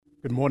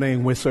Good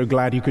morning. We're so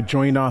glad you could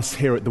join us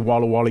here at the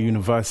Walla Walla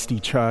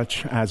University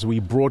Church as we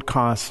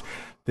broadcast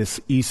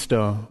this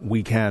Easter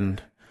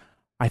weekend.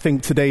 I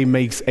think today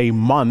makes a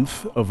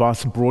month of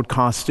us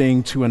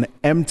broadcasting to an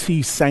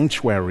empty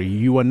sanctuary.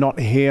 You are not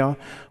here.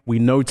 We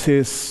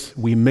notice,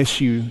 we miss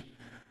you.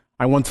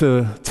 I want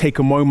to take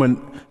a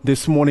moment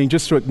this morning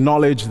just to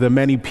acknowledge the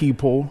many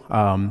people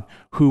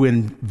who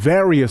in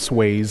various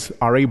ways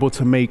are able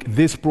to make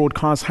this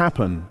broadcast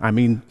happen. I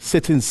mean,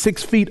 sitting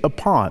 6 feet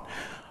apart,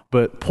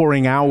 but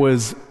pouring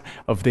hours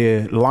of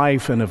their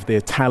life and of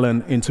their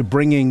talent into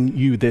bringing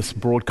you this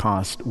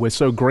broadcast. We're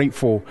so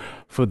grateful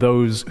for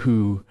those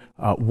who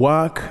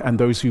work and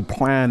those who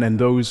plan and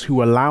those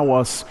who allow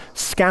us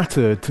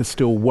scattered to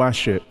still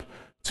worship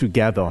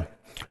together.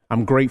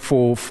 I'm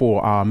grateful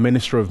for our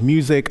minister of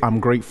music. I'm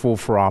grateful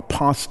for our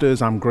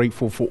pastors. I'm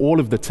grateful for all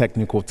of the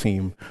technical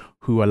team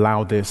who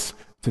allow this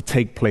to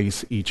take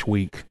place each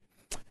week.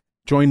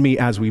 Join me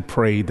as we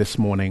pray this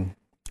morning.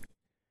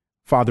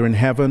 Father in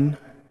heaven,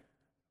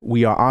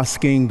 we are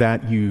asking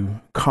that you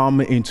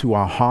come into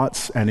our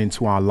hearts and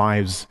into our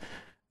lives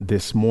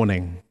this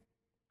morning.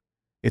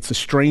 It's a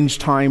strange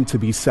time to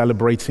be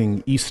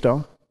celebrating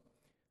Easter.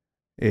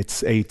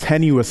 It's a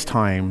tenuous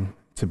time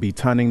to be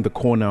turning the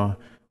corner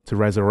to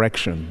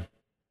resurrection.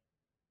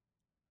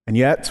 And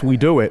yet we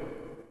do it,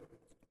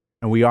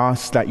 and we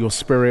ask that your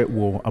Spirit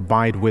will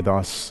abide with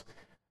us,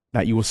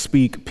 that you will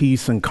speak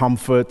peace and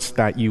comfort,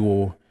 that you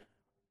will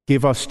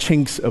give us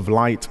chinks of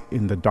light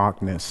in the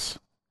darkness.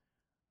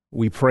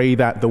 We pray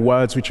that the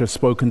words which are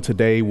spoken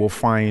today will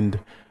find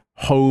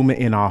home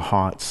in our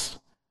hearts.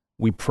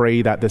 We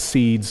pray that the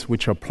seeds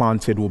which are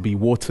planted will be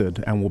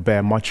watered and will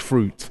bear much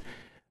fruit.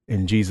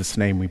 In Jesus'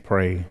 name we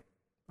pray.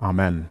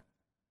 Amen.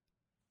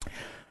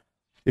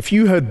 If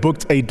you had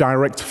booked a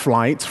direct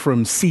flight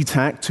from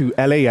SeaTac to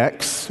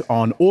LAX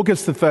on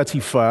August the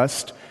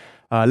 31st,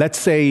 let's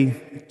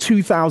say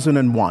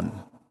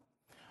 2001,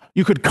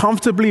 you could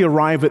comfortably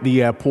arrive at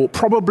the airport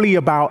probably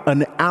about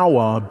an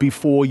hour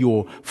before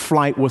your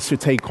flight was to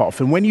take off.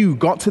 And when you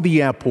got to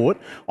the airport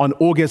on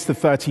August the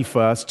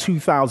 31st,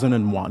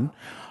 2001,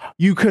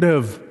 you could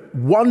have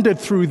wandered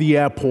through the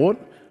airport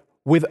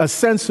with a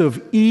sense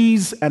of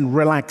ease and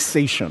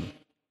relaxation.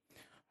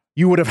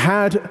 You would have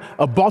had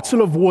a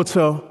bottle of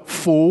water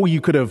full.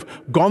 You could have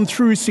gone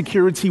through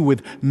security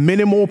with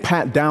minimal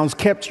pat-downs,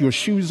 kept your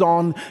shoes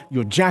on,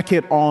 your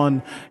jacket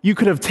on. You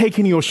could have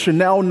taken your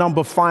Chanel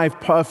No.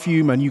 5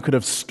 perfume and you could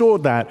have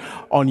stored that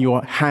on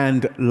your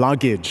hand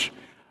luggage.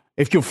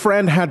 If your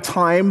friend had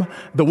time,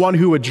 the one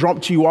who had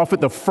dropped you off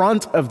at the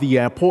front of the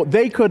airport,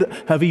 they could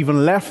have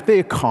even left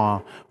their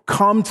car,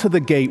 come to the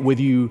gate with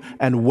you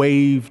and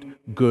waved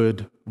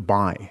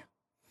goodbye.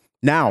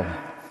 Now,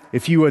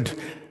 if you had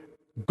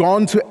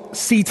gone to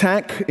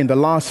SeaTac in the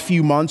last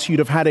few months, you'd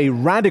have had a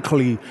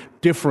radically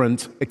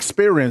different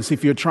experience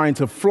if you're trying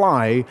to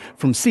fly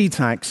from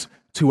SeaTac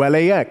to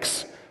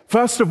LAX.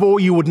 First of all,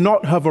 you would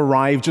not have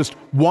arrived just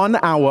 1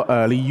 hour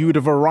early. You would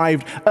have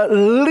arrived at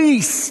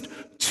least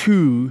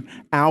 2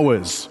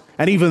 hours.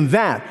 And even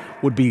that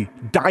would be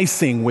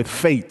dicing with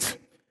fate.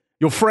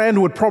 Your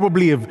friend would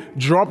probably have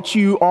dropped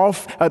you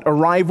off at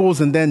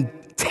arrivals and then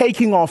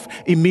taking off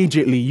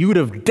immediately. You would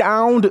have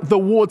downed the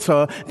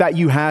water that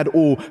you had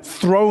or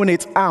thrown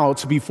it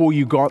out before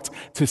you got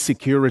to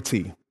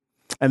security.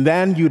 And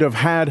then you'd have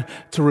had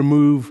to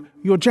remove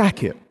your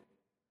jacket,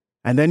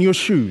 and then your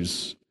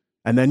shoes,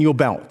 and then your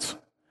belt.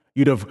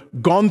 You'd have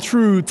gone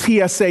through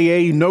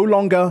TSAA, no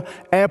longer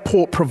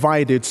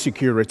airport-provided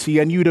security,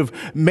 and you'd have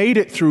made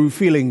it through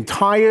feeling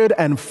tired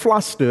and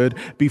flustered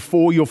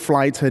before your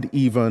flight had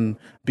even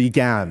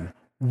began.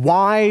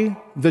 Why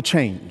the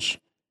change?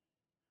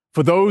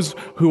 For those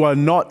who are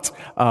not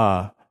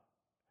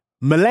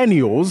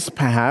millennials,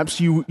 perhaps,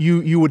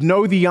 you would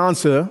know the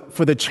answer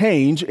for the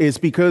change is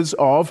because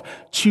of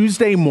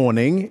Tuesday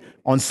morning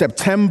on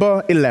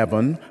September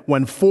 11,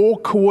 when 4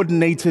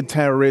 coordinated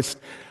terrorists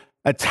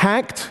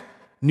attacked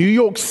New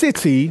York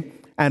City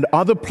and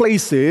other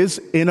places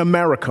in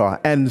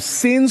America. And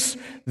since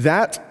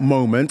that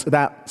moment,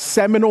 that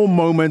seminal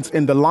moment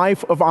in the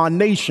life of our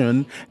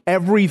nation,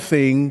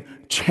 everything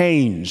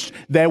changed.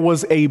 There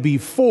was a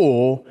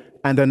before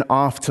and an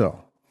after.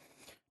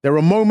 There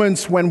are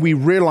moments when we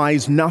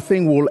realize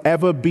nothing will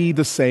ever be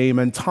the same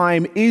and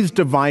time is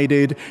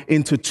divided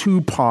into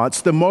 2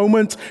 parts. The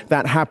moment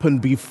that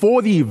happened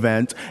before the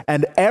event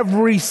and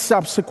every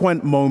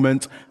subsequent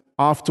moment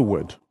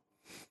afterward.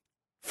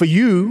 For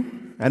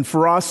you and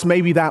for us,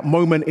 maybe that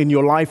moment in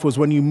your life was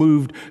when you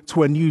moved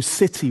to a new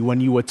city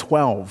when you were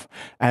 12,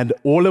 and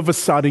all of a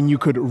sudden you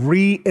could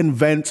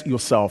reinvent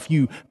yourself.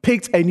 You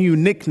picked a new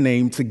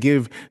nickname to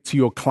give to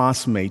your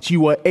classmates.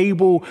 You were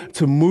able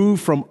to move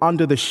from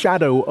under the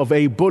shadow of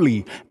a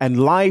bully,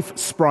 and life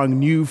sprung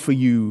new for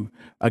you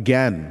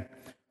again.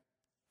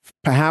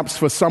 Perhaps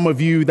for some of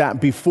you,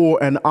 that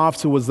before and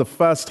after was the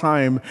first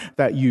time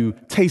that you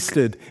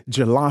tasted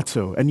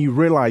gelato and you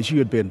realized you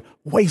had been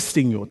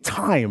wasting your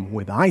time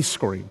with ice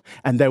cream.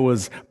 And there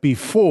was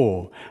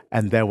before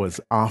and there was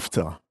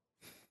after.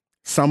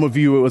 Some of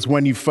you, it was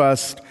when you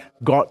first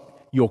got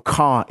your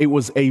car. It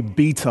was a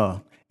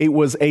beater. It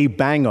was a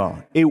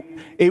banger.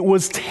 It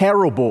was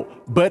terrible,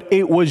 but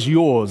it was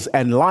yours.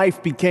 And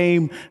life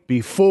became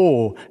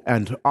before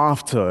and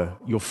after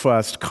your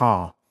first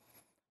car.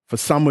 For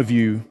some of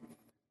you,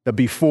 the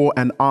before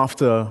and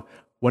after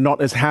were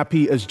not as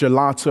happy as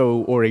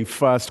gelato or a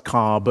first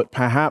car, but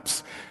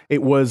perhaps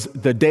it was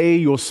the day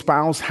your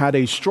spouse had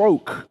a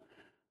stroke.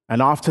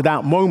 And after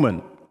that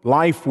moment,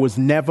 life was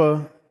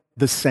never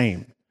the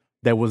same.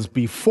 There was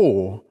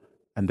before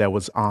and there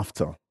was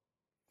after.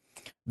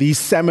 These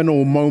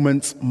seminal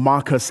moments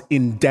mark us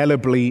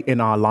indelibly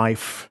in our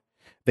life.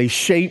 They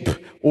shape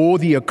all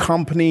the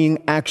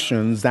accompanying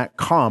actions that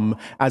come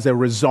as a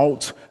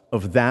result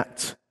of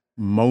that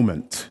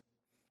moment.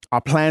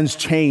 Our plans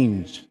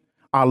change.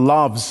 Our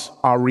loves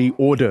are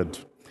reordered.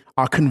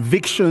 Our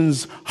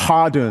convictions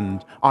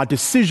hardened. Our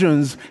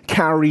decisions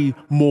carry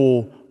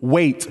more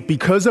weight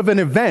because of an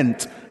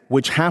event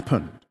which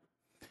happened.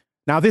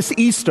 Now, this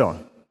Easter,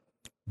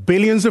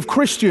 billions of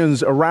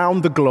Christians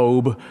around the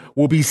globe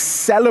will be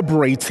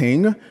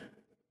celebrating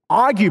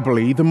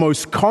arguably the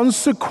most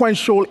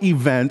consequential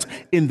event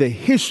in the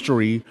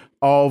history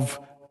of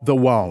the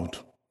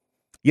world.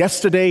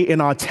 Yesterday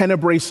in our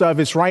Tenebrae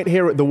service right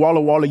here at the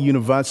Walla Walla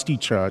University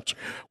Church,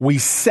 we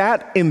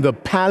sat in the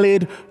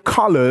pallid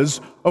colors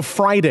of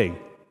Friday,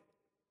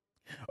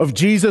 of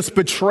Jesus'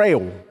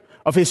 betrayal,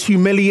 of his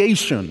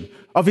humiliation,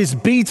 of his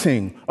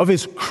beating, of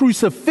his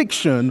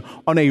crucifixion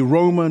on a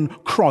Roman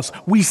cross.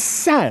 We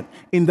sat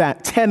in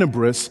that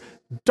tenebrous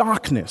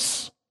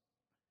darkness.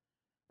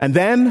 And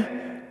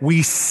then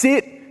we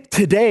sit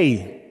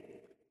today,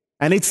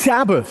 and it's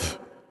Sabbath,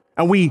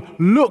 and we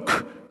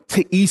look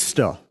to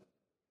Easter.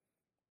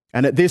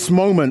 And at this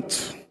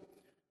moment,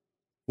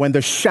 when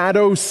the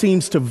shadow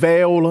seems to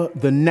veil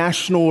the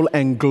national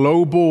and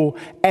global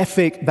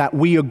ethic that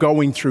we are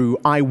going through,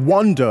 I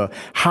wonder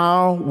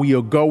how we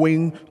are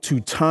going to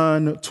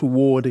turn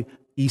toward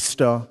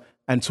Easter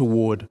and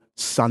toward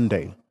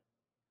Sunday.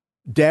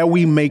 Dare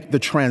we make the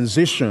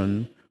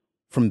transition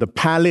from the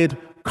pallid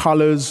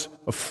colors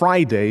of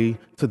Friday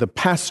to the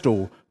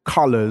pastel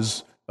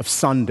colors of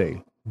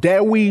Sunday?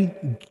 Dare we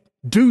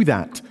do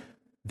that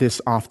this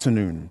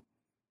afternoon?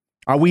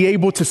 Are we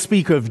able to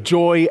speak of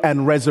joy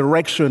and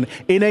resurrection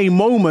in a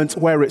moment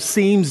where it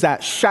seems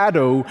that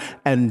shadow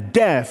and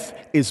death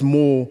is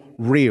more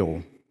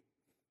real?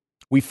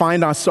 We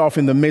find ourselves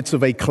in the midst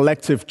of a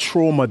collective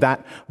trauma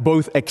that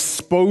both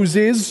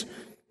exposes,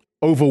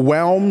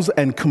 overwhelms,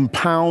 and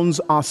compounds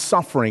our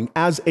suffering.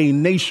 As a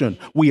nation,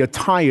 we are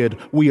tired,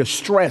 we are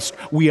stressed,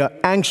 we are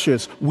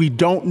anxious. We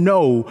don't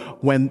know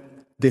when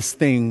this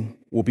thing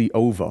will be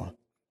over.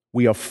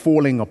 We are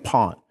falling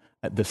apart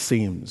at the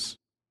seams.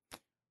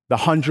 The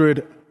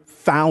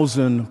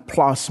 100,000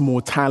 plus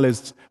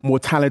mortalities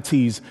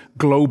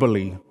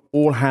globally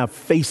all have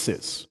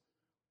faces,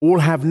 all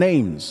have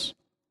names,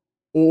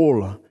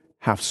 all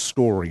have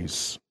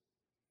stories.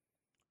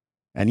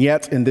 And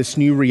yet, in this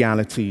new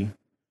reality,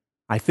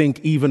 I think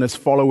even as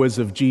followers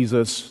of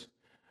Jesus,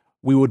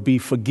 we would be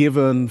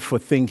forgiven for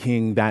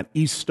thinking that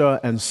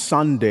Easter and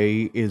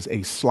Sunday is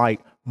a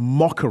slight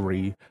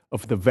mockery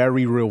of the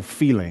very real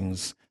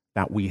feelings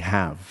that we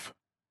have.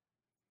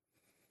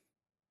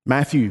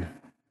 Matthew,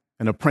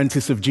 an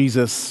apprentice of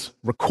Jesus,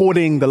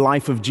 recording the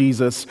life of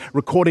Jesus,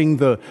 recording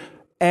the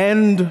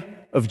end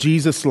of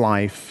Jesus'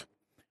 life,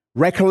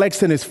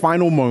 recollects in his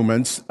final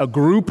moments a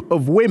group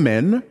of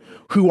women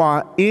who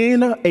are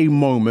in a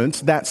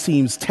moment that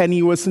seems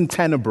tenuous and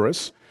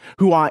tenebrous,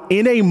 who are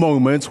in a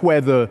moment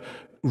where the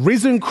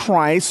risen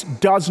Christ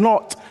does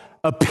not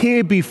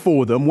appear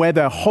before them, where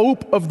their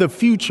hope of the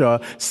future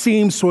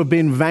seems to have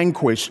been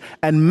vanquished.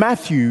 And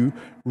Matthew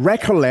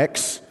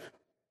recollects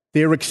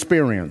their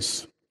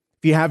experience.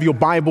 If you have your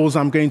Bibles,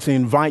 I'm going to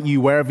invite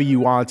you wherever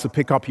you are to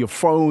pick up your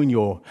phone,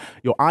 your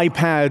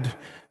iPad,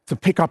 to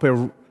pick up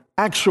an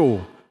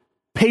actual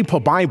paper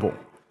Bible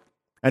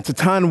and to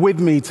turn with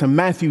me to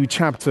Matthew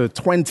chapter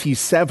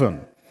 27.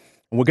 And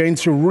we're going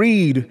to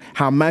read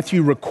how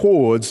Matthew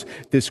records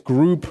this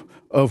group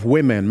of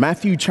women.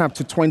 Matthew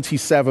chapter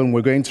 27,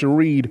 we're going to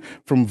read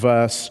from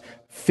verse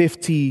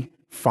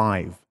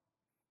 55.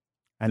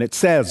 And it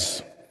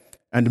says,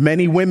 "And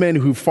many women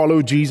who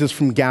followed Jesus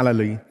from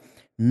Galilee,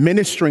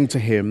 ministering to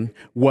him,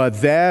 were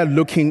there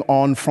looking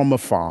on from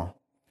afar,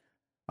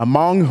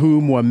 among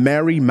whom were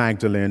Mary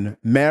Magdalene,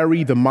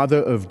 Mary the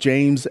mother of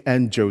James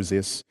and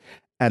Joseph,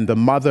 and the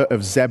mother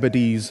of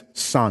Zebedee's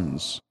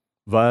sons."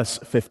 Verse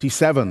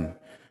 57.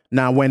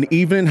 "Now when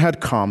evening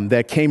had come,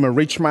 there came a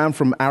rich man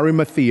from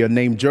Arimathea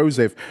named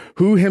Joseph,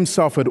 who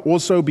himself had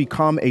also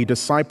become a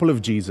disciple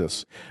of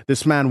Jesus.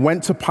 This man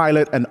went to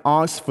Pilate and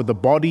asked for the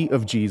body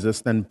of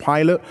Jesus. Then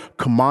Pilate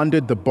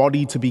commanded the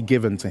body to be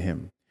given to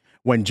him.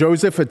 When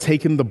Joseph had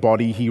taken the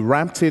body, he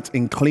wrapped it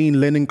in clean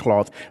linen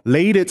cloth,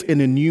 laid it in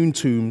a new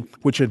tomb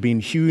which had been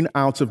hewn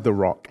out of the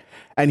rock.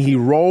 And he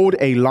rolled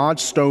a large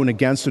stone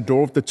against the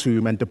door of the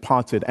tomb and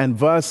departed." And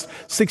verse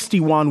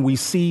 61, we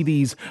see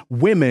these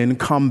women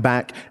come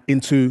back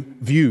into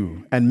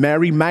view. "And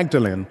Mary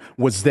Magdalene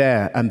was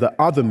there, and the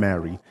other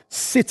Mary,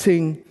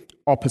 sitting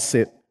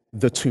opposite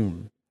the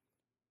tomb.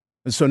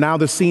 And so now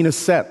the scene is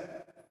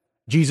set.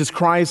 Jesus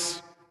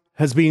Christ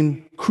has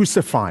been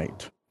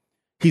crucified.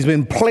 He's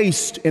been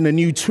placed in a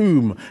new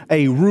tomb,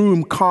 a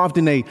room carved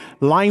in a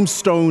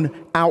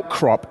limestone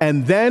outcrop.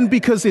 And then,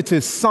 because it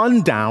is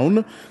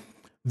sundown,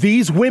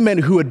 these women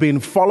who had been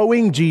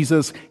following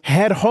Jesus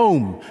head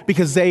home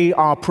because they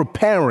are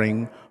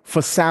preparing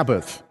for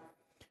Sabbath.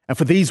 And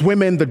for these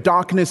women, the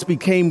darkness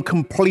became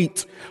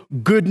complete.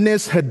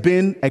 Goodness had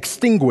been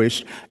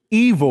extinguished.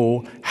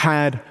 Evil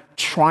had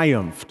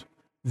triumphed.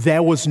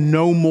 There was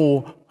no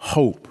more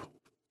hope.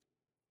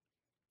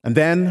 And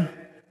then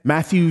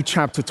Matthew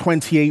chapter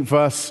 28,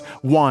 verse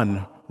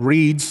 1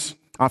 reads,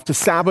 "After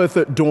Sabbath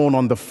at dawn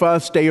on the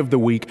first day of the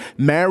week,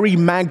 Mary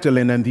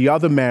Magdalene and the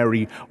other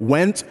Mary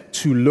went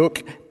to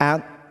look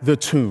at the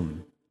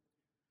tomb."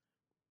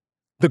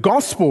 The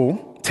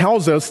gospel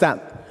tells us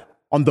that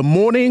on the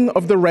morning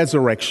of the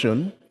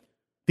resurrection,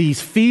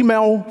 these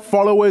female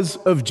followers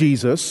of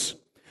Jesus,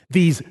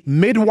 these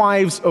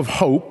midwives of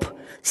hope,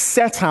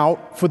 set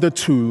out for the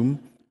tomb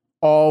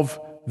of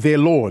their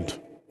Lord.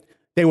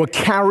 They were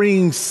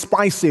carrying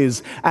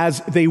spices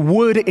as they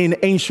would in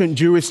ancient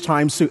Jewish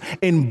times to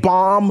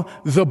embalm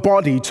the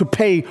body, to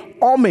pay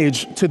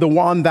homage to the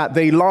one that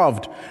they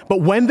loved.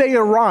 But when they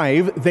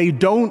arrive, they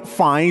don't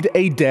find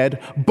a dead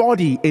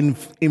body.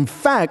 In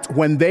fact,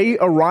 when they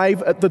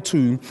arrive at the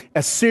tomb,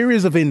 a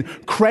series of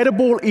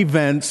incredible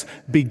events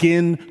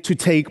begin to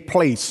take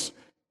place.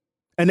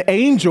 An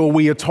angel,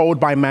 we are told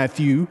by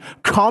Matthew,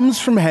 comes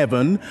from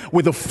heaven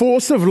with a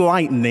force of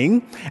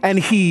lightning, and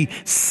he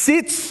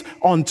sits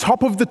on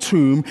top of the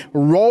tomb,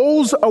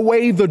 rolls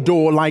away the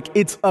door like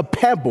it's a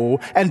pebble,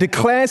 and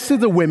declares to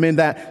the women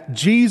that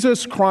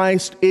Jesus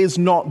Christ is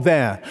not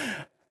there.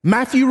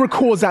 Matthew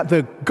records that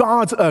the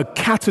guards are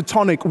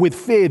catatonic with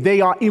fear.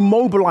 They are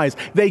immobilized.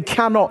 They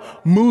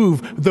cannot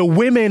move. The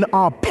women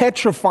are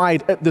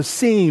petrified at the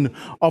scene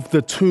of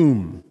the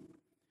tomb.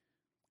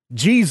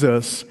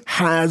 Jesus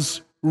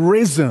has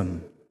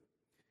risen.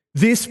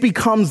 This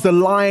becomes the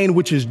line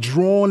which is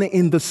drawn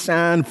in the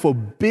sand for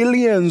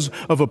billions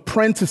of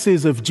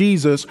apprentices of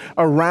Jesus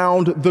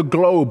around the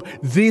globe.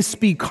 This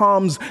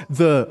becomes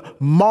the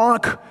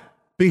mark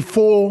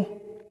before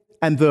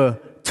and the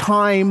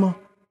time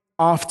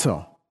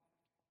after.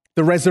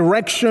 The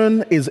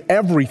resurrection is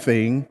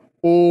everything,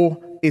 or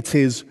it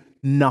is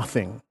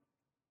nothing.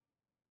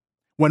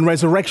 When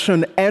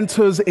resurrection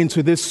enters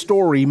into this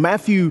story,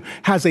 Matthew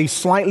has a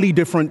slightly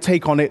different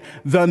take on it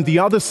than the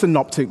other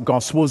synoptic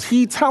gospels.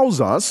 He tells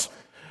us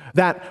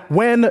that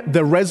when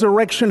the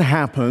resurrection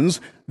happens,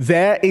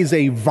 there is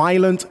a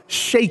violent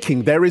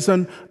shaking. There is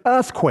an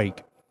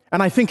earthquake.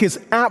 And I think it's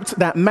apt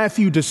that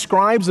Matthew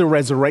describes the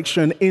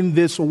resurrection in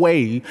this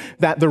way,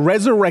 that the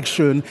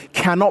resurrection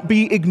cannot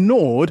be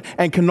ignored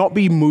and cannot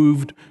be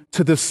moved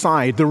to the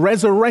side. The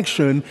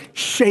resurrection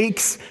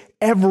shakes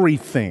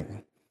everything.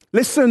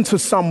 Listen to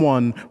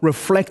someone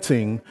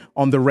reflecting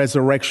on the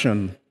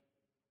resurrection.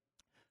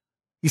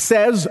 He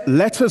says,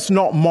 "Let us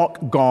not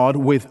mock God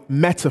with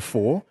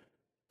metaphor,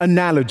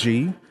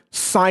 analogy,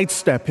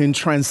 sidestepping,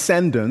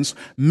 transcendence,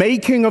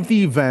 making of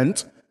the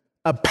event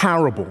a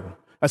parable,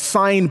 a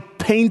sign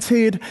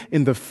painted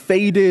in the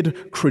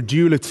faded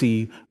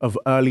credulity of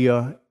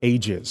earlier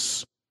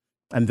ages."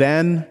 And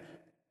then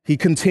he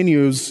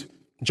continues,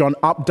 John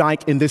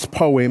Updike in this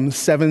poem,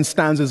 7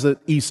 stanzas at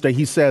Easter,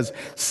 he says,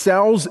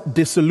 "Cells'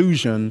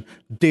 dissolution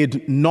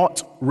did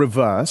not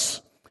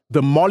reverse,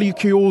 the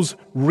molecules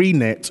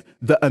reknit,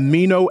 the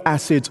amino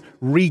acids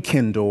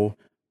rekindle,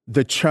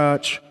 the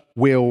church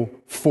will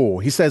fall."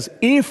 He says,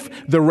 if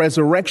the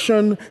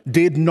resurrection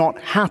did not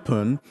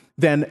happen,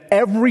 then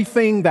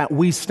everything that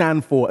we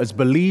stand for as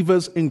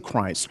believers in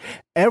Christ,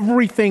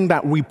 everything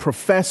that we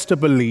profess to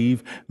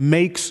believe,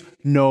 makes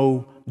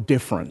no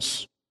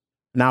difference.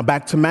 Now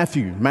back to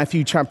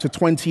Matthew chapter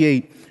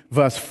 28,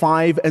 verse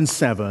 5 and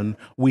 7,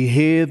 we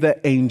hear the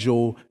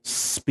angel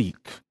speak.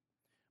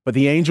 "But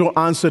the angel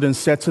answered and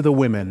said to the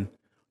women,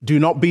 'Do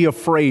not be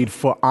afraid,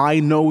 for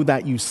I know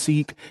that you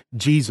seek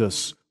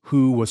Jesus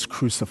who was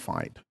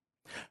crucified.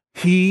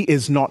 He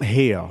is not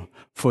here,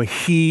 for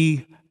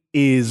he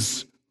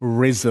is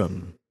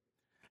risen.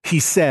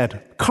 He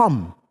said,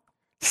 come,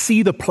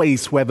 see the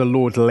place where the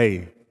Lord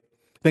lay.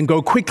 Then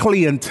go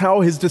quickly and tell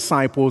his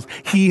disciples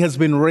he has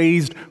been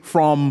raised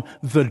from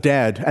the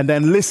dead.'" And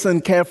then listen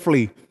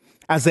carefully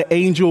as the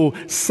angel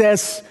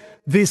says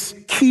this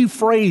key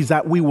phrase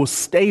that we will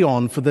stay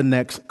on for the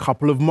next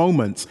couple of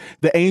moments.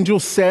 The angel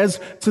says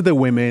to the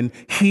women,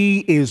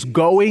 "He is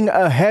going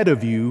ahead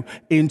of you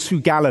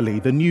into Galilee."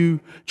 The New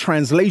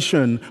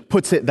Translation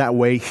puts it that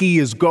way. He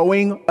is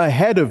going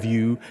ahead of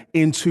you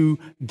into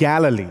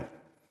Galilee.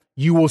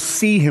 You will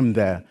see him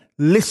there.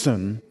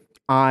 Listen,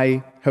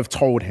 I have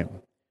told him.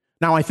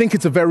 Now, I think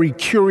it's a very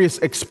curious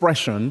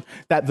expression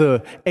that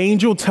the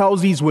angel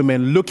tells these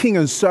women looking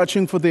and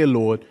searching for their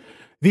Lord,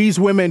 these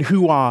women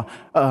who are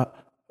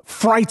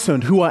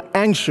frightened, who are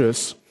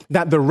anxious,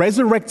 that the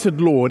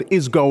resurrected Lord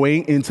is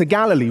going into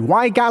Galilee.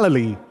 Why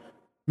Galilee,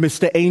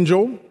 Mr.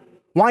 Angel?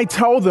 Why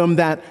tell them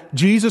that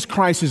Jesus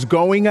Christ is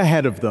going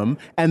ahead of them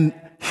and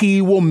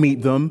he will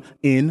meet them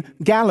in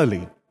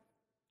Galilee?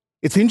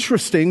 It's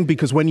interesting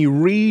because when you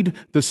read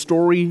the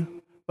story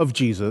of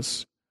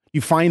Jesus,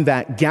 you find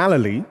that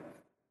Galilee,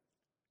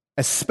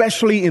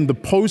 especially in the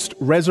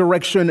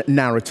post-resurrection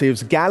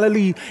narratives,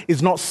 Galilee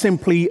is not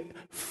simply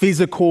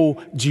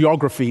physical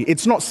geography.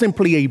 It's not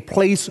simply a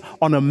place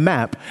on a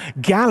map.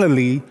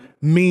 Galilee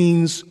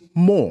means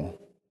more.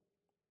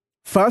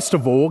 First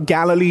of all,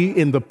 Galilee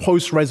in the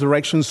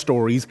post-resurrection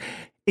stories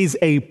is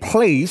a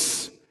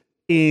place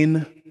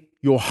in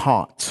your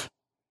heart.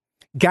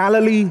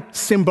 Galilee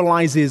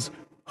symbolizes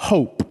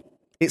hope.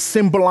 It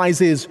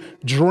symbolizes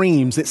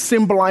dreams. It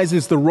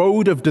symbolizes the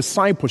road of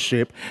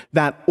discipleship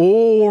that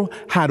all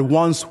had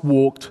once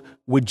walked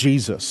with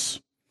Jesus.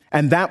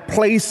 And that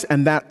place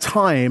and that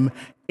time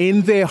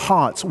in their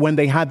hearts when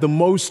they had the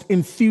most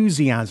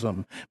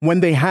enthusiasm, when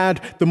they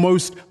had the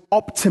most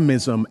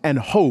optimism and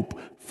hope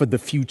for the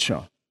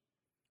future.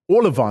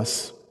 All of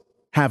us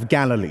have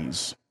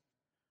Galilees.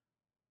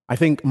 I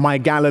think my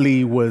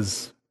Galilee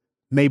was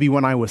maybe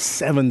when I was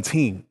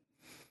 17.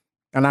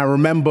 And I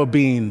remember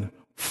being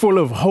full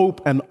of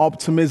hope and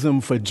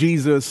optimism for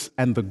Jesus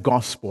and the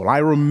gospel. I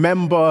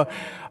remember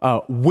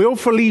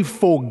willfully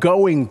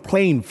foregoing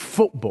playing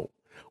football,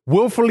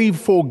 willfully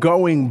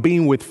foregoing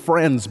being with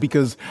friends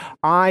because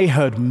I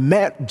had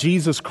met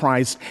Jesus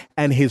Christ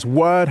and his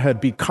word had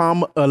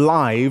become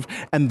alive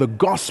and the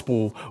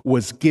gospel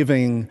was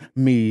giving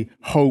me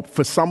hope.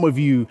 For some of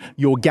you,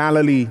 your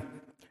Galilee,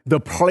 the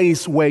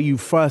place where you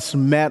first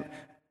met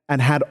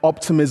and had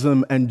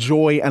optimism and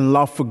joy and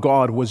love for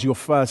God, was your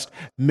first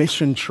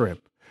mission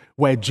trip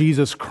where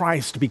Jesus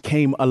Christ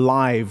became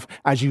alive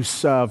as you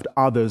served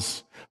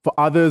others. For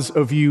others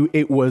of you,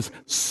 it was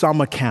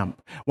summer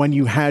camp when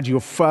you had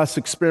your first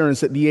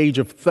experience at the age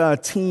of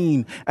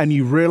 13 and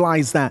you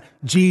realized that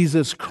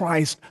Jesus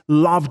Christ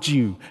loved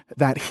you,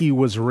 that he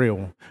was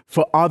real.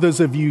 For others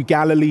of you,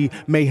 Galilee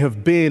may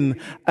have been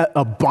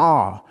a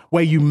bar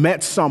where you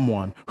met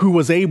someone who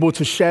was able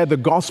to share the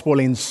gospel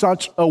in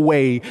such a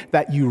way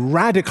that you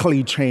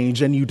radically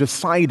changed and you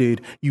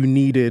decided you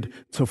needed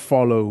to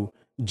follow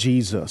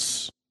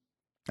Jesus.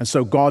 And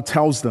so God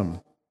tells them,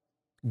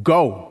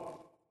 go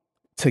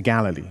to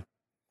Galilee.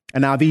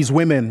 And now these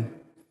women,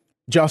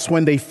 just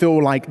when they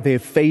feel like their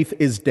faith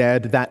is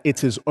dead, that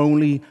it is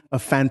only a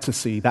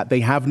fantasy, that they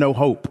have no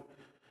hope,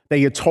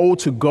 they are told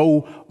to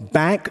go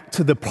back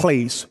to the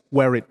place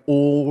where it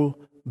all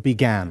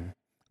began.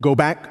 Go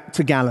back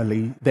to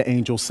Galilee, the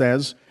angel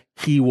says.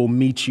 He will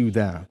meet you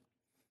there.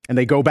 And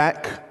they go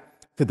back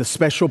to the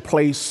special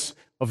place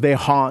of their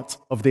heart,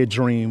 of their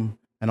dream,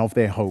 and of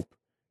their hope.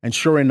 And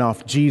sure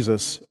enough,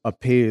 Jesus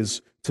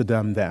appears to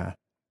them there.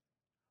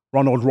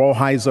 Ronald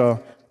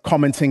Rolheiser,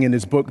 commenting in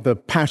his book, The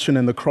Passion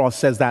and the Cross,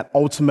 says that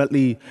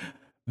ultimately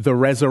the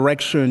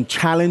resurrection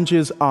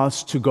challenges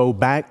us to go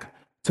back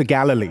to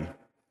Galilee,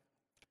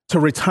 to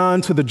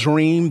return to the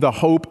dream, the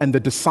hope, and the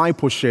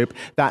discipleship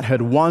that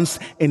had once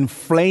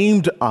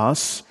inflamed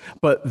us,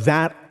 but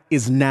that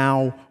is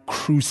now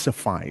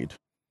crucified.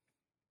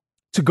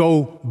 To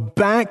go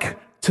back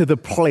to the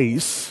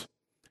place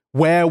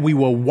where we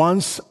were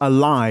once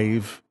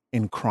alive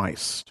in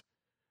Christ.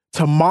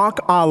 To mark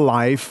our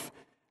life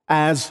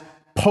as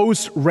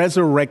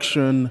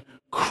post-resurrection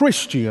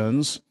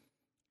Christians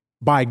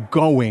by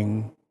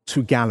going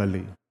to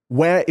Galilee.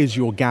 Where is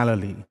your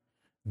Galilee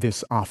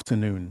this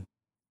afternoon?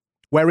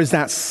 Where is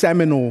that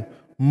seminal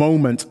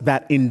moment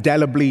that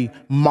indelibly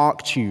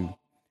marked you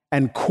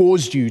and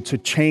caused you to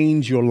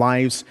change your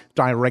life's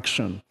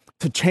direction,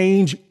 to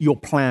change your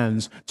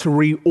plans, to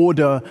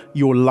reorder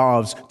your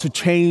lives, to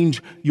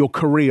change your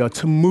career,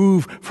 to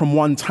move from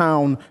one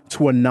town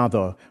to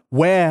another?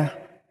 Where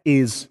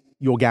is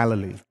your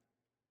Galilee?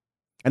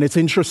 And it's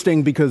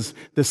interesting because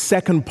the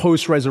second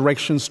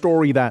post-resurrection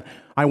story that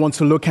I want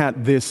to look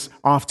at this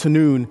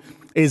afternoon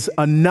is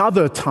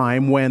another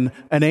time when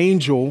an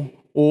angel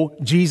or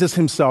Jesus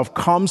himself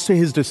comes to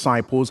his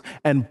disciples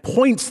and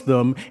points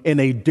them in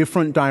a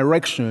different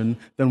direction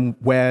than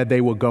where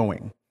they were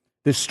going.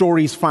 This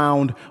story is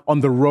found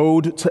on the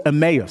road to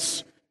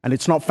Emmaus, and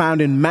it's not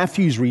found in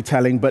Matthew's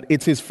retelling, but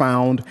it is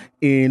found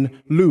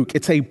in Luke.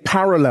 It's a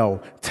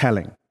parallel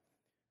telling.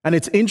 And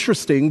it's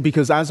interesting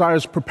because as I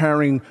was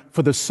preparing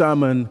for the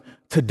sermon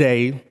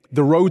today,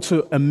 the road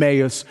to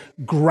Emmaus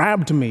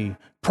grabbed me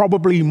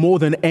probably more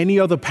than any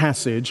other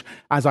passage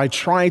as I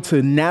try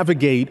to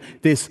navigate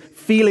this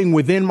feeling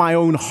within my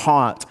own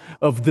heart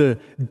of the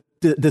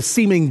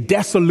seeming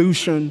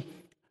dissolution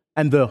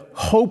and the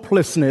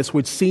hopelessness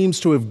which seems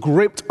to have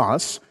gripped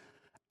us,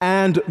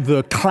 and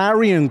the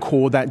clarion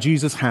call that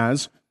Jesus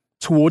has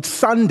towards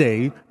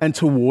Sunday and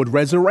toward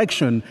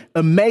resurrection.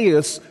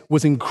 Emmaus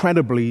was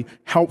incredibly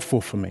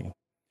helpful for me.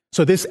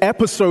 So this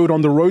episode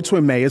on the road to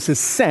Emmaus is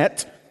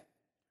set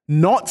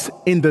not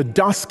in the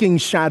dusking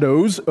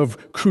shadows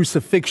of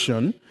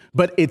crucifixion,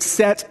 but it's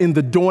set in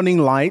the dawning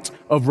light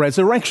of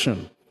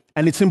resurrection.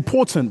 And it's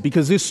important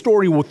because this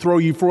story will throw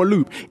you for a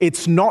loop.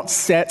 It's not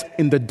set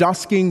in the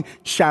dusking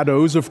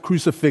shadows of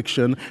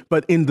crucifixion,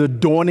 but in the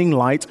dawning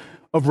light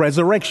of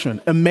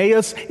resurrection.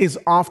 Emmaus is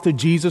after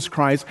Jesus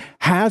Christ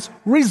has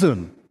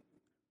risen.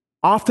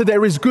 After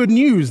there is good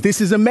news,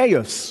 this is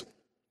Emmaus.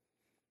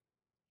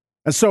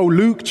 And so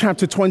Luke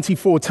chapter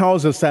 24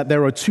 tells us that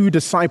there are two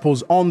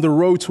disciples on the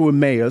road to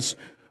Emmaus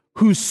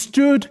who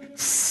stood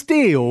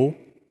still,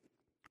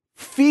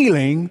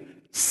 feeling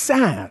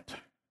sad.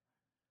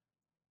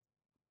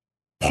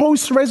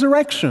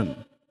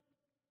 Post-resurrection,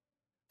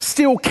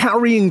 still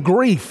carrying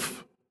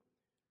grief,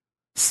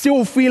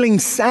 still feeling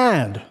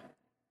sad,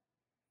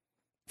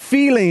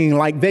 feeling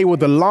like they were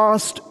the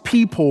last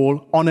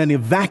people on an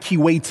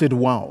evacuated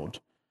world.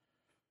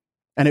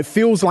 And it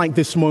feels like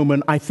this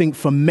moment, I think,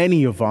 for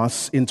many of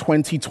us in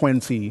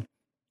 2020,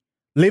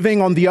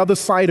 living on the other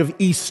side of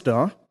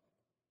Easter,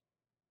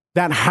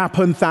 that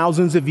happened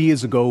thousands of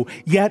years ago,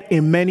 yet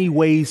in many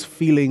ways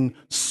feeling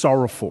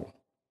sorrowful.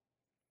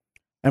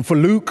 And for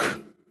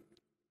Luke,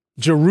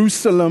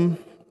 Jerusalem,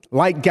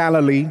 like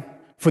Galilee,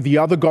 for the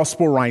other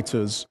gospel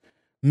writers,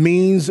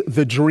 means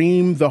the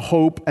dream, the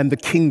hope, and the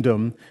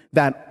kingdom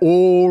that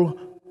all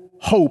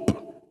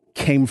hope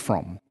came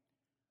from.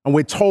 And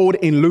we're told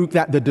in Luke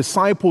that the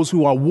disciples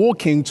who are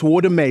walking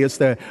toward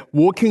Emmaus, are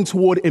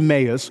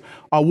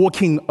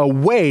walking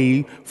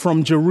away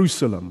from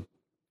Jerusalem.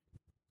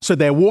 So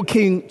they're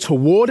walking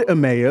toward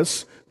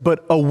Emmaus,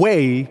 but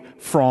away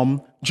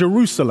from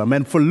Jerusalem.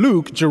 And for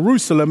Luke,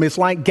 Jerusalem is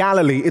like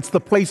Galilee. It's the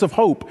place of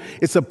hope.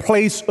 It's a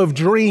place of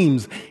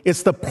dreams.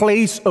 It's the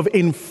place of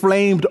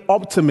inflamed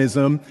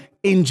optimism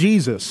in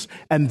Jesus.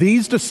 And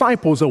these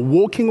disciples are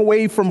walking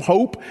away from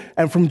hope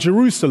and from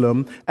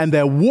Jerusalem, and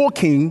they're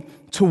walking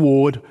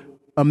toward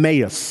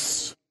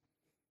Emmaus.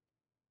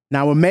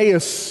 Now,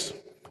 Emmaus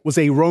was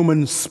a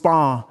Roman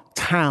spa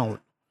town,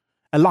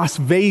 a Las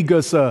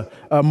Vegas, a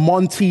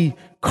Monte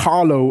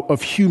Carlo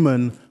of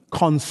human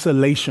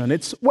consolation.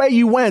 It's where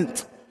you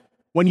went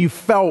when you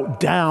felt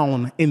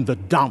down in the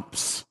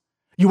dumps.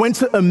 You went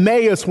to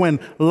Emmaus when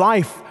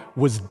life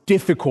was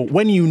difficult.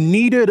 When you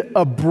needed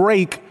a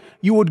break,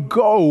 you would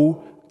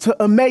go to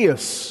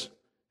Emmaus.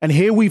 And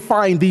here we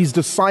find these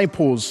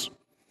disciples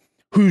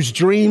whose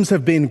dreams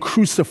have been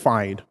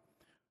crucified.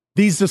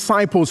 These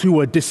disciples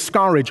who are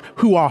discouraged,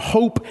 who are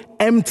hope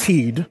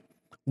emptied,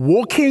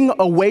 walking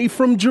away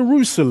from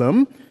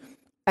Jerusalem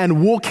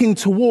and walking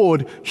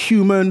toward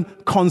human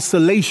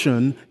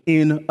consolation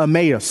in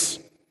Emmaus,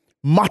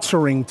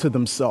 muttering to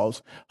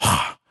themselves,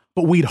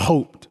 but we'd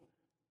hoped.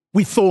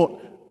 We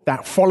thought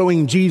that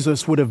following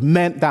Jesus would have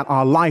meant that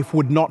our life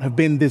would not have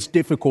been this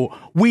difficult.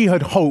 We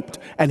had hoped,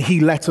 and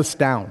he let us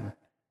down.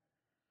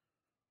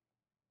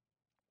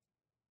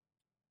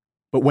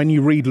 But when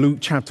you read Luke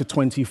chapter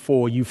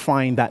 24, you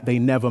find that they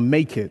never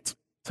make it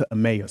to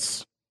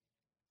Emmaus.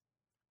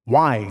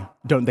 Why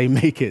don't they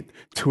make it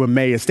to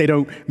Emmaus? They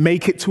don't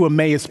make it to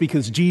Emmaus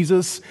because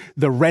Jesus,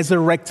 the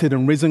resurrected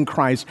and risen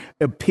Christ,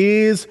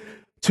 appears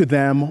to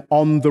them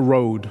on the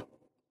road.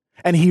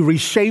 And he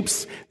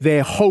reshapes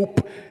their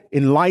hope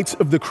in light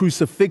of the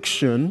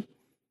crucifixion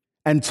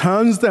and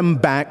turns them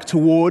back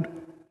toward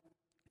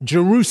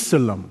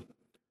Jerusalem.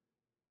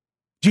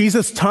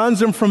 Jesus turns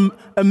them from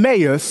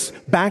Emmaus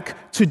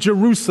back to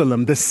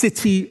Jerusalem, the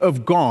city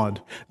of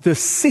God, the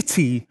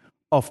city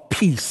of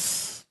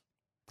peace.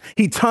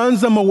 He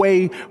turns them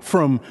away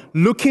from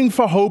looking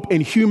for hope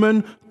in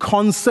human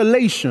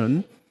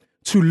consolation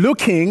to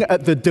looking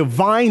at the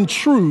divine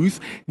truth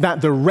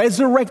that the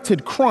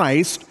resurrected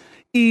Christ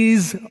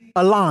is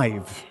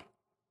alive.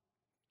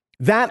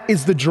 That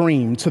is the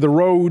dream to the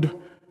road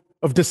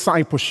of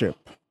discipleship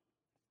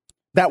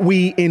that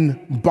we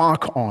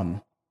embark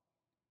on.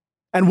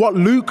 And what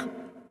Luke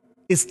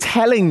is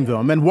telling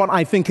them, and what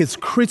I think is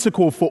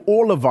critical for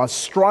all of us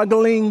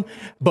struggling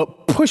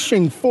but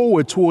pushing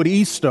forward toward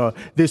Easter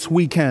this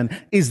weekend,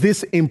 is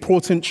this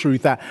important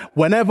truth that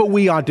whenever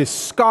we are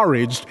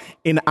discouraged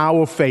in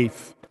our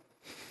faith,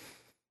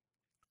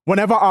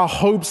 whenever our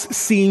hopes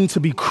seem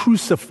to be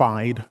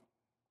crucified,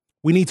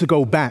 we need to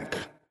go back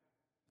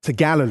to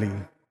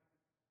Galilee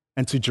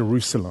and to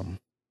Jerusalem.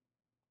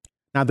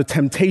 Now, the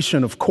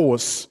temptation, of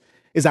course,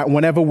 is that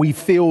whenever we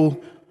feel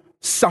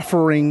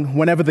suffering,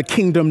 whenever the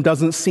kingdom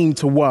doesn't seem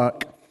to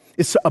work,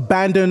 is to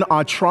abandon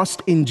our trust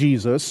in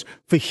Jesus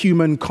for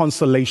human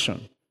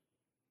consolation.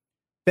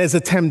 There's a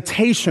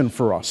temptation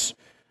for us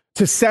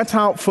to set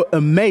out for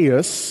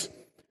Emmaus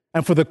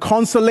and for the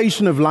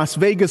consolation of Las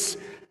Vegas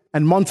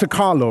and Monte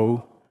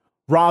Carlo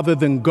rather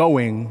than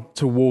going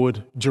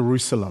toward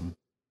Jerusalem.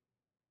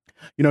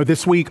 You know,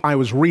 this week I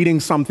was reading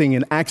something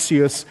in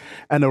Axios,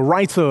 and a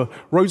writer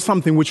wrote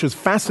something which was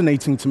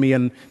fascinating to me,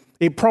 and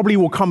it probably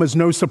will come as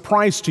no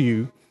surprise to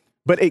you,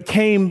 but it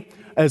came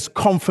as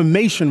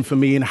confirmation for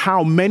me in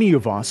how many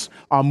of us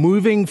are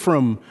moving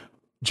from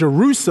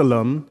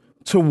Jerusalem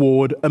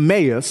toward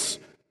Emmaus,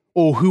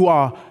 or who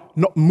are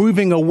not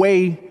moving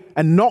away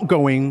and not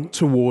going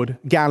toward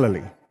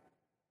Galilee.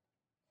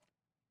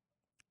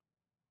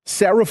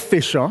 Sarah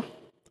Fisher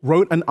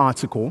wrote an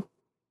article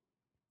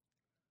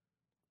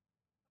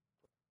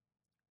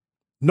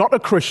not a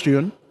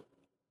Christian,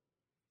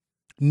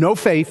 no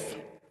faith,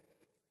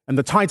 and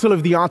the title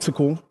of the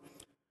article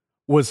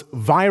was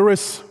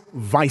Virus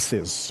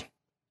Vices.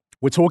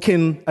 We're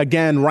talking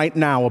again right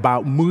now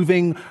about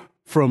moving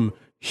from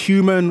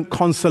human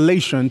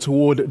consolation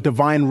toward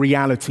divine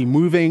reality,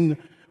 moving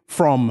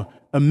from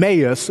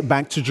Emmaus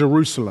back to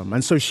Jerusalem.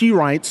 And so she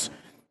writes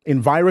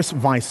in Virus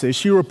Vices,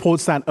 she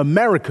reports that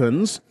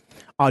Americans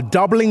are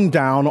doubling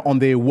down on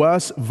their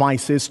worst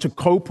vices to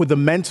cope with the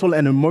mental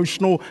and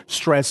emotional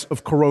stress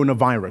of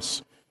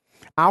coronavirus.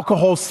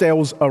 Alcohol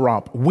sales are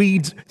up.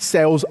 Weed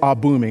sales are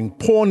booming.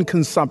 Porn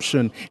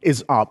consumption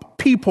is up.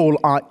 People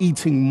are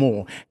eating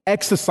more,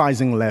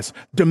 exercising less.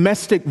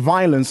 Domestic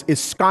violence is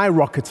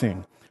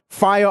skyrocketing.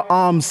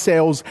 Firearm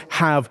sales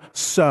have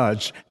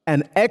surged.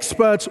 And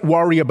experts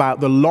worry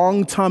about the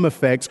long-term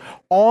effects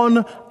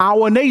on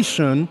our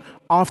nation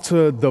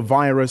after the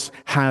virus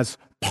has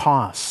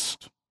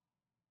passed.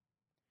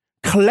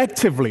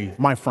 Collectively,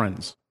 my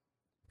friends,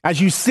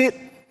 as you sit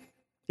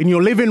in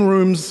your living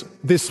rooms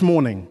this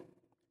morning,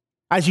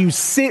 as you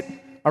sit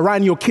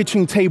around your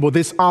kitchen table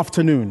this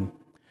afternoon,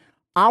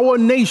 our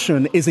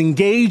nation is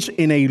engaged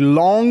in a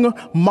long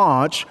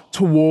march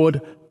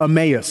toward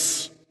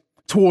Emmaus,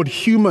 toward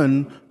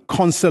human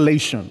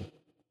consolation.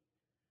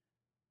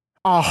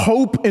 Our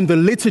hope in the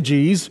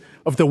liturgies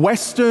of the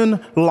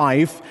Western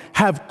life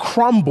have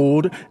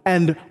crumbled,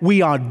 and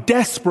we are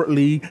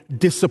desperately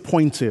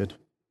disappointed.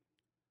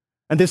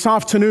 And this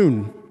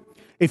afternoon,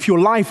 if your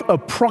life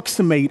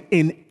approximates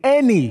in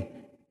any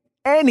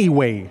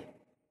way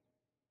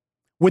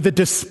with the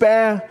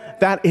despair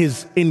that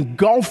is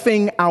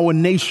engulfing our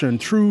nation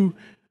through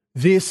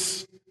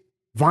this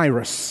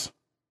virus,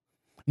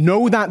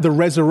 know that the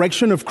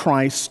resurrection of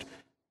Christ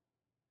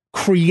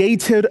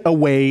created a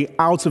way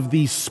out of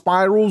these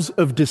spirals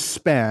of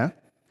despair,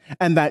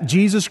 and that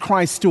Jesus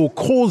Christ still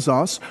calls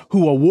us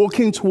who are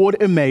walking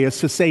toward Emmaus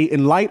to say,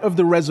 in light of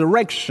the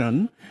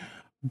resurrection,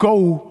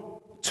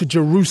 go to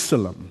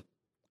Jerusalem,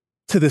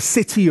 to the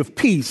city of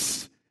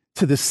peace,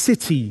 to the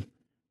city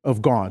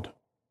of God.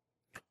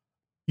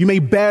 You may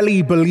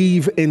barely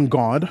believe in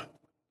God.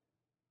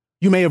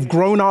 You may have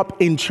grown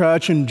up in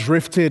church and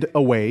drifted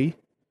away.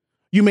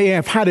 You may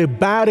have had a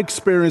bad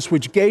experience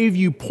which gave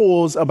you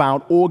pause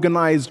about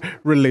organized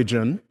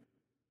religion.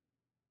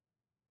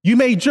 You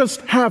may just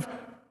have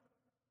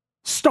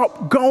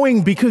stopped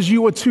going because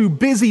you were too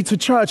busy to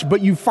church,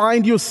 but you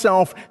find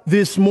yourself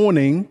this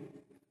morning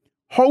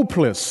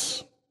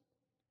hopeless.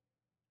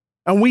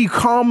 And we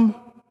come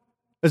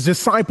as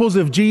disciples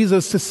of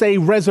Jesus to say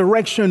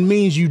resurrection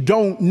means you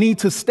don't need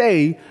to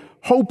stay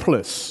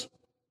hopeless.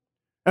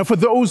 And for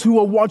those who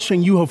are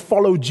watching, you have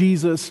followed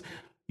Jesus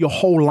your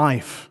whole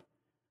life.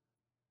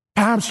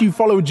 Perhaps you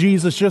followed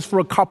Jesus just for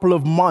a couple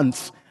of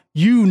months.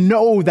 You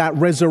know that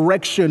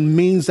resurrection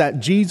means that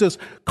Jesus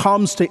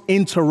comes to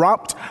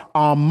interrupt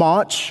our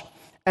march,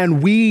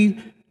 and we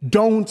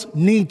don't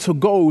need to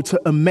go to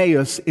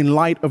Emmaus in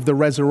light of the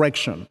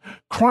resurrection.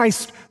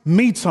 Christ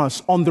meets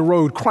us on the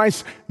road.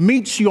 Christ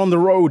meets you on the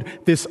road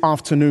this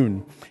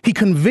afternoon. He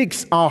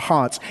convicts our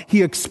hearts.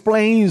 He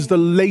explains the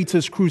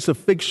latest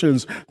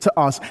crucifixions to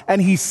us,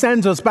 and he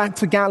sends us back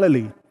to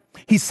Galilee.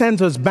 He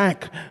sends us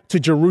back to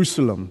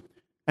Jerusalem,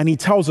 and he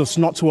tells us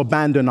not to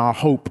abandon our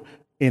hope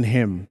in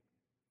him.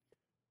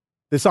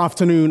 This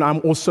afternoon, I'm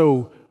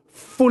also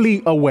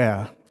fully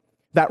aware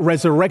that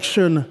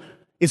resurrection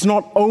is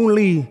not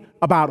only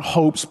about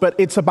hopes, but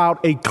it's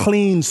about a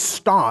clean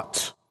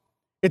start.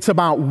 It's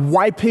about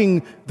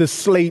wiping the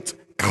slate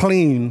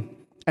clean,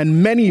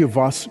 and many of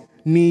us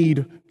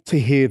need to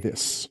hear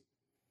this.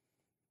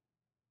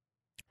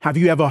 Have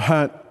you ever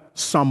hurt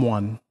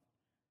someone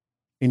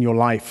in your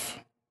life?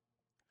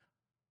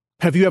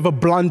 Have you ever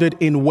blundered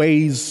in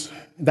ways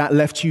that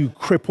left you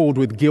crippled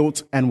with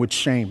guilt and with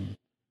shame?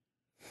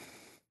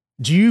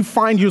 Do you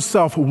find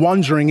yourself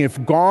wondering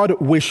if God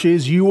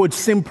wishes you would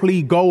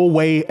simply go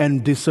away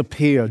and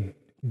disappear?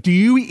 Do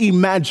you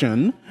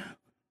imagine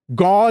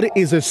God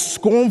is as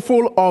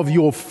scornful of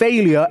your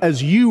failure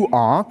as you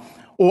are,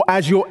 or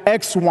as your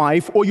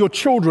ex-wife or your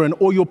children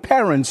or your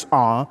parents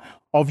are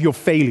of your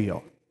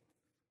failure?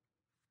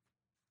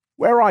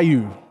 Where are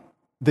you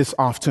this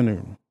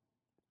afternoon?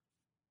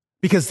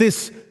 Because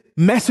this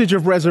message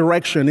of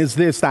resurrection is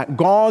this, that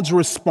God's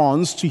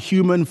response to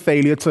human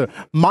failure, to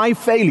my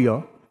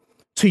failure,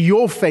 to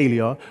your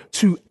failure,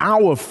 to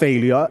our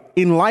failure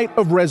in light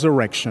of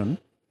resurrection,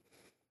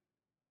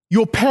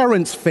 your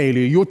parents'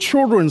 failure, your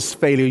children's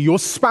failure, your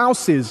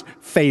spouse's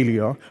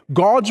failure,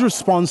 God's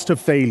response to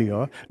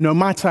failure, no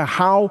matter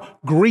how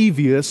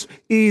grievous,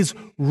 is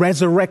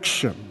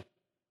resurrection.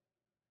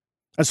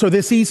 And so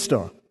this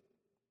Easter,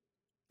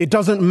 it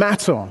doesn't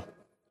matter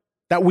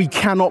that we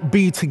cannot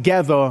be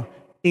together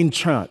in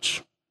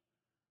church,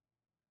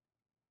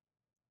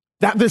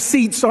 that the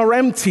seats are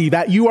empty,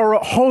 that you are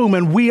at home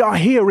and we are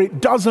here.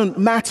 It doesn't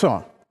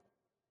matter.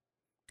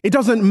 It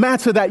doesn't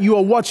matter that you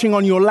are watching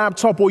on your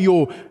laptop, or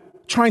you're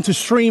trying to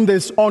stream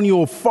this on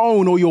your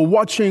phone, or you're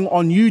watching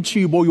on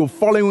YouTube, or you're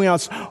following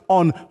us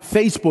on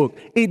Facebook.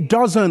 It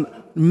doesn't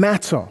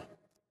matter.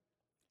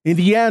 In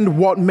the end,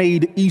 what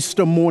made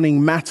Easter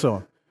morning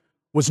matter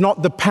was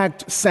not the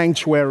packed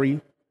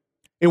sanctuary.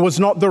 It was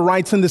not the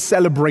rites and the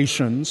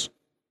celebrations.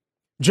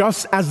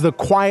 Just as the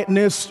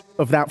quietness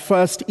of that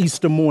first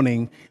Easter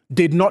morning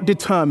did not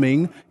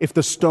determine if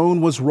the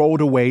stone was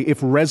rolled away, if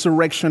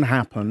resurrection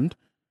happened,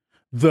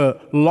 the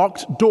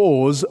locked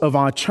doors of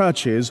our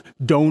churches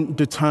don't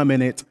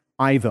determine it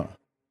either.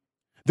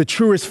 The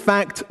truest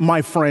fact,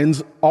 my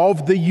friends,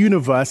 of the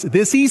universe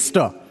this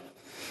Easter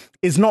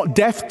is not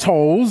death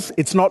tolls,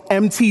 it's not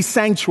empty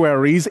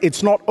sanctuaries,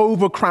 it's not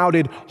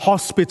overcrowded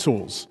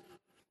hospitals.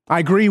 I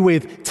agree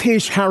with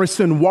Tish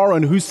Harrison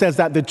Warren, who says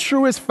that the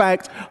truest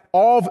fact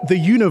of the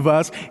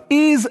universe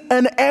is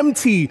an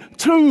empty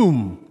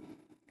tomb.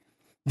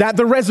 That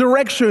the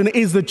resurrection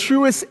is the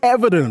truest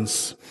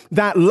evidence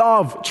that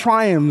love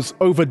triumphs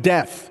over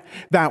death,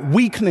 that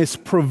weakness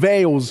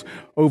prevails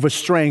over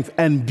strength,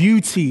 and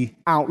beauty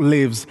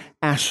outlives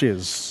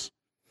ashes.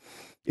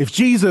 If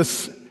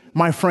Jesus,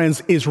 my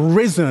friends, is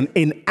risen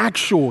in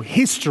actual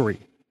history,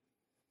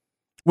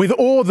 with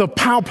all the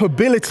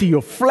palpability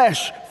of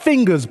flesh,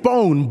 fingers,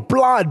 bone,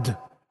 blood,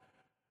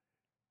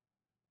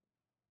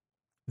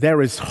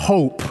 there is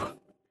hope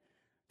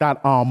that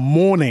our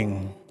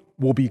mourning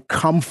will be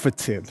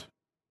comforted.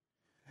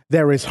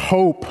 There is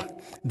hope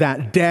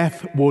that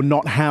death will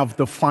not have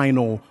the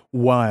final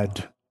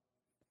word.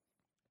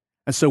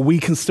 And so we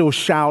can still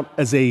shout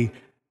as a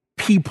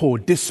people,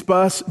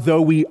 dispersed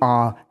though we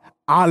are,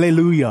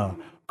 Alleluia,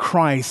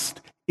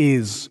 Christ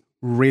is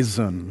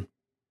risen.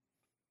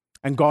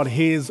 And God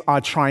hears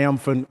our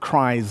triumphant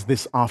cries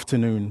this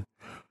afternoon.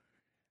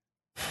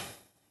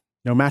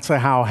 No matter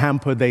how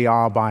hampered they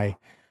are by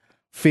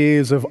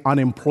fears of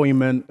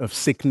unemployment, of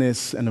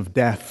sickness, and of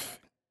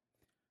death,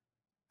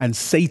 and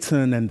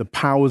Satan and the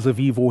powers of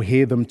evil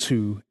hear them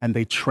too, and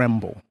they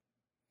tremble.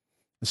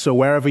 So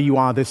wherever you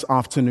are this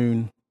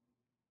afternoon,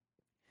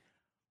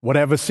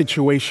 whatever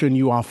situation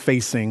you are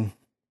facing,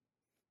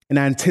 in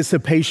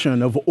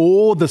anticipation of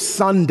all the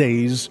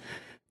Sundays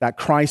that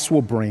Christ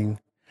will bring,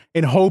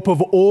 in hope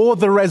of all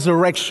the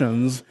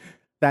resurrections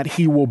that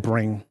he will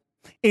bring,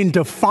 in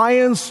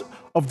defiance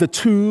of the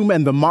tomb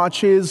and the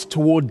marches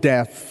toward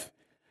death,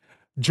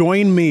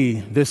 join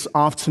me this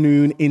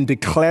afternoon in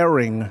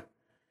declaring,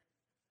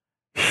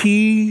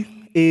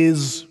 he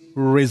is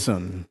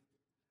risen.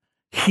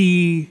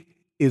 He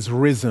is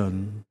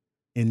risen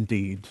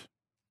indeed.